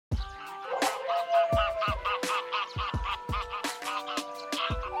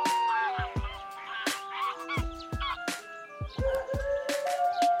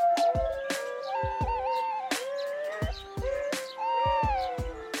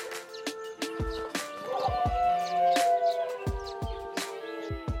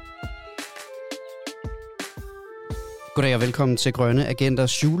Goddag og velkommen til Grønne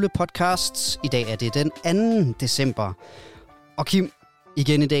Agenters julepodcast. I dag er det den 2. december. Og Kim,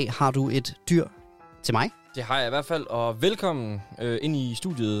 igen i dag har du et dyr til mig. Det har jeg i hvert fald, og velkommen ind i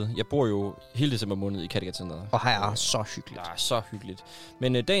studiet. Jeg bor jo hele december måned i Kattegat-centret. Og her er så hyggeligt. Ja, så hyggeligt.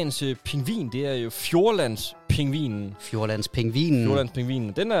 Men dagens pingvin, det er jo Fjordlandspingvinen.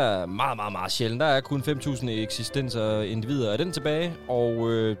 Fjordlandspingvinen. Den er meget, meget, meget sjælden. Der er kun 5.000 eksistenser individer af den tilbage, og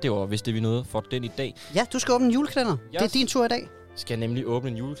det var vist det, vi nåede for den i dag. Ja, du skal åbne en julekalender. Det er din tur i dag. Skal nemlig åbne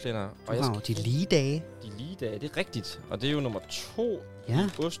en julekalender. De lige dage. De lige dage, det er rigtigt. Og det er jo nummer 2 i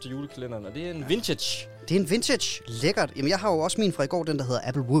oste-julekalenderen, og det er en vintage. Det er en vintage. Lækkert. Jamen, jeg har jo også min fra i går, den der hedder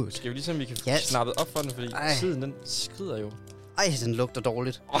Applewood. Skal vi ligesom, vi kan snappe op for den, fordi tiden, den skrider jo. Ej, den lugter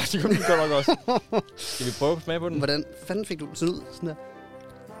dårligt. Det kunne den godt nok også. Skal vi prøve at smage på den? Hvordan fanden fik du den sådan ud? Sådan der.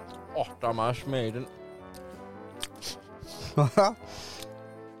 Der er meget smag i den.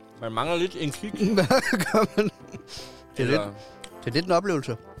 Man mangler lidt en kick. Hvad gør man? Det er lidt en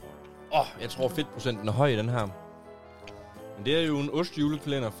oplevelse. Jeg tror fedtprocenten er høj i den her. Men det er jo en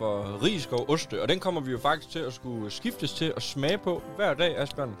ostejulekalender for Risskov Oste, og den kommer vi jo faktisk til at skulle skiftes til at smage på hver dag,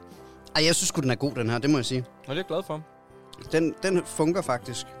 Asbjørn. Ej, jeg synes sgu, den er god, den her, det må jeg sige. Og det er jeg glad for. Den fungerer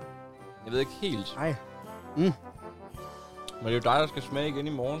faktisk. Jeg ved ikke helt. Ej. Men det er jo dig, der skal smage igen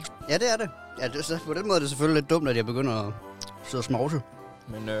i morgen. Ja, det er det. Ja, på den måde er det selvfølgelig lidt dumt, at jeg begynder at sidde og småse.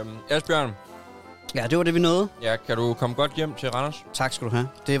 Men Asbjørn. Ja, det var det, vi nåede. Ja, kan du komme godt hjem til Randers? Tak skal du have.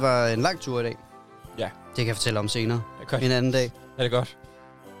 Det var en lang tur i dag. Ja. Det kan jeg fortælle om senere. En anden dag. Er det godt?